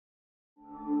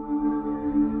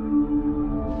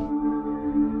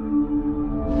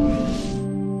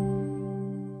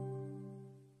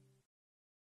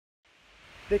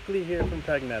Nick Lee here from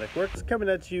Pragmatic Works, coming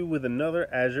at you with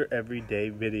another Azure Everyday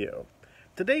video.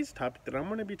 Today's topic that I'm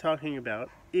going to be talking about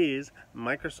is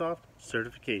Microsoft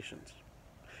certifications.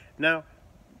 Now,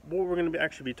 what we're going to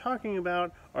actually be talking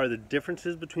about are the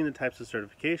differences between the types of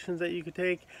certifications that you could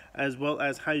take, as well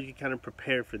as how you can kind of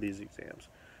prepare for these exams.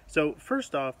 So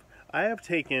first off, I have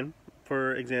taken,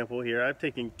 for example here, I've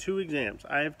taken two exams.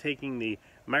 I have taken the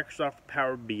Microsoft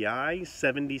Power BI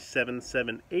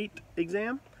 7778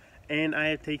 exam, and I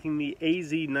have taken the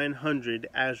AZ900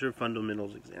 Azure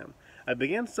Fundamentals exam. I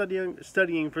began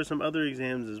studying for some other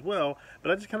exams as well, but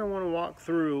I just kind of want to walk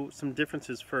through some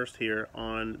differences first here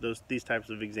on these types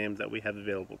of exams that we have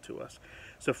available to us.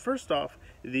 So first off,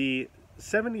 the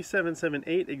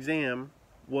 7778 exam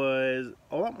was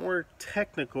a lot more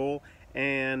technical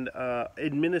and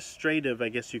administrative, I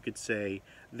guess you could say,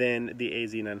 than the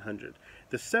AZ900.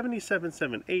 The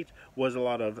 7778 was a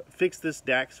lot of fix this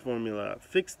DAX formula,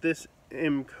 fix this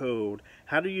M code,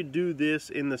 how do you do this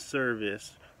in the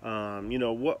service, how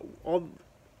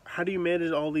do you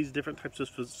manage all these different types of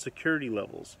security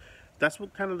levels. That's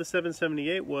what kind of the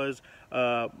 778 was,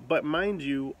 but mind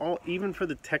you, even for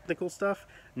the technical stuff,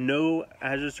 no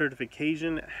Azure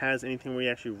certification has anything where you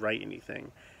actually write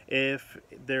anything. If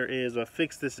there is a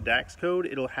fix this DAX code,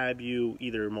 it'll have you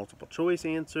either multiple choice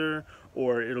answer,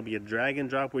 or it'll be a drag and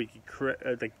drop where you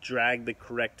can drag the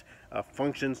correct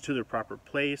functions to their proper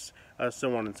place,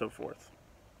 so on and so forth.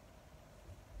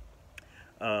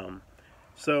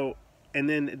 And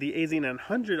then the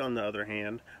AZ900, on the other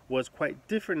hand, was quite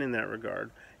different in that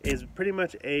regard. Is pretty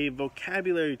much a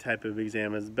vocabulary type of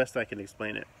exam, as best I can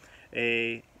explain it.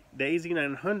 The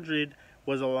AZ900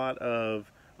 was a lot of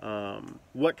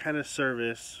what kind of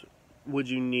service would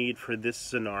you need for this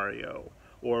scenario,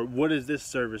 or what does this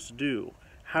service do?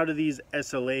 How do these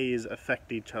SLAs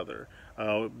affect each other?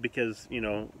 Because,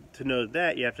 to know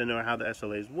that, you have to know how the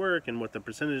SLAs work and what the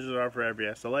percentages are for every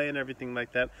SLA and everything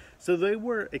like that. So they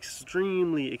were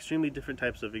extremely different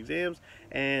types of exams,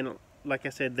 and like I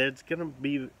said, there's going to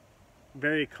be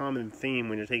very common theme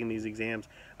when you're taking these exams.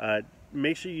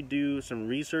 Make sure you do some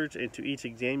research into each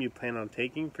exam you plan on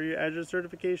taking for your Azure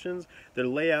certifications. Their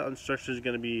layout and structure is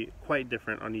going to be quite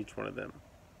different on each one of them.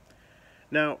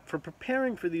 Now, for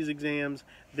preparing for these exams,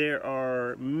 there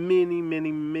are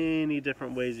many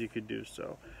different ways you could do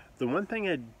so. The one thing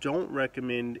I don't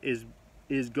recommend is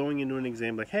going into an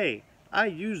exam like, hey, I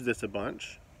use this a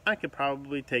bunch, I could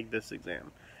probably take this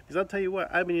exam. Because I'll tell you what,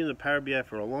 I've been using Power BI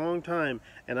for a long time,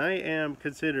 and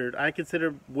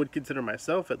would consider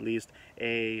myself at least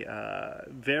a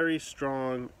very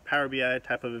strong Power BI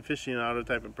type of aficionado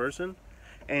type of person.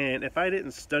 And if I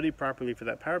didn't study properly for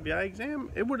that Power BI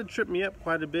exam, it would have tripped me up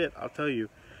quite a bit, I'll tell you.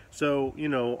 So,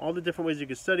 all the different ways you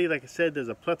could study, like I said, there's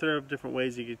a plethora of different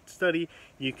ways you could study.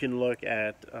 You can look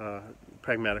at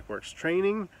Pragmatic Works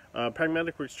training.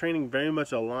 Pragmatic Works training very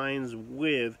much aligns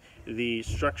with the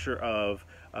structure of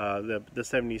the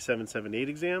 7778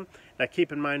 exam. Now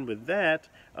keep in mind with that,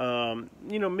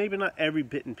 maybe not every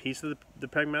bit and piece of the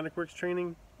Pragmatic Works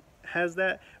training has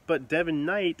that, but Devin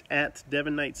Knight at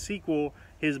Devin Knight SQL,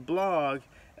 his blog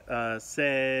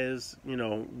says,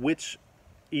 which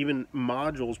even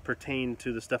modules pertain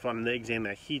to the stuff on the exam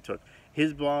that he took.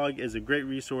 His blog is a great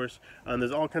resource.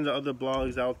 There's all kinds of other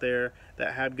blogs out there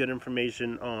that have good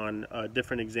information on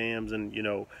different exams and,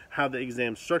 how the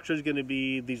exam structure is going to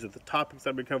be. These are the topics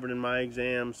that we covered in my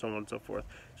exam, so on and so forth.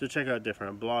 So check out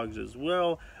different blogs as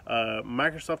well.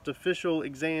 Microsoft official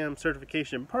exam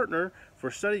certification partner for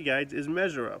study guides is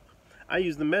MeasureUp. I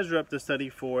used the MeasureUp to study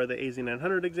for the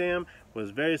AZ900 exam,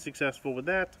 was very successful with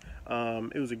that.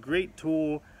 It was a great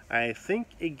tool. I think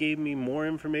it gave me more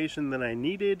information than I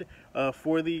needed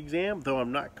for the exam, though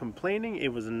I'm not complaining.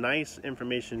 It was nice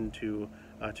information to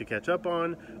catch up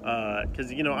on, because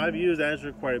I've used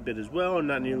Azure quite a bit as well,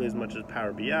 not nearly as much as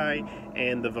Power BI,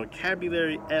 and the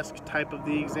vocabulary-esque type of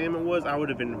the exam it was, I would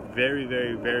have been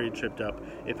very tripped up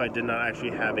if I did not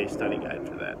actually have a study guide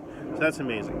for that. So that's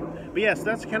amazing. But yes,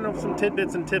 that's kind of some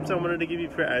tidbits and tips I wanted to give you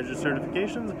for Azure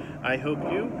certifications. I hope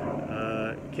you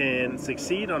can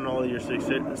succeed on all your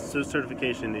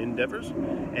certification endeavors,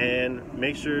 and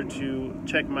make sure to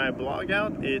check my blog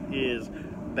out. It is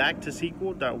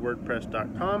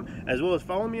backtosql.wordpress.com, as well as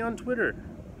follow me on Twitter.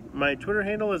 My Twitter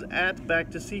handle is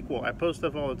 @backtosql. I post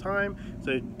stuff all the time,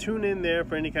 so tune in there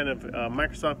for any kind of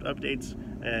Microsoft updates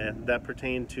that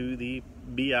pertain to the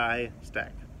BI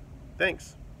stack.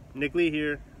 Thanks. Nick Lee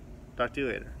here. Talk to you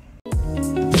later.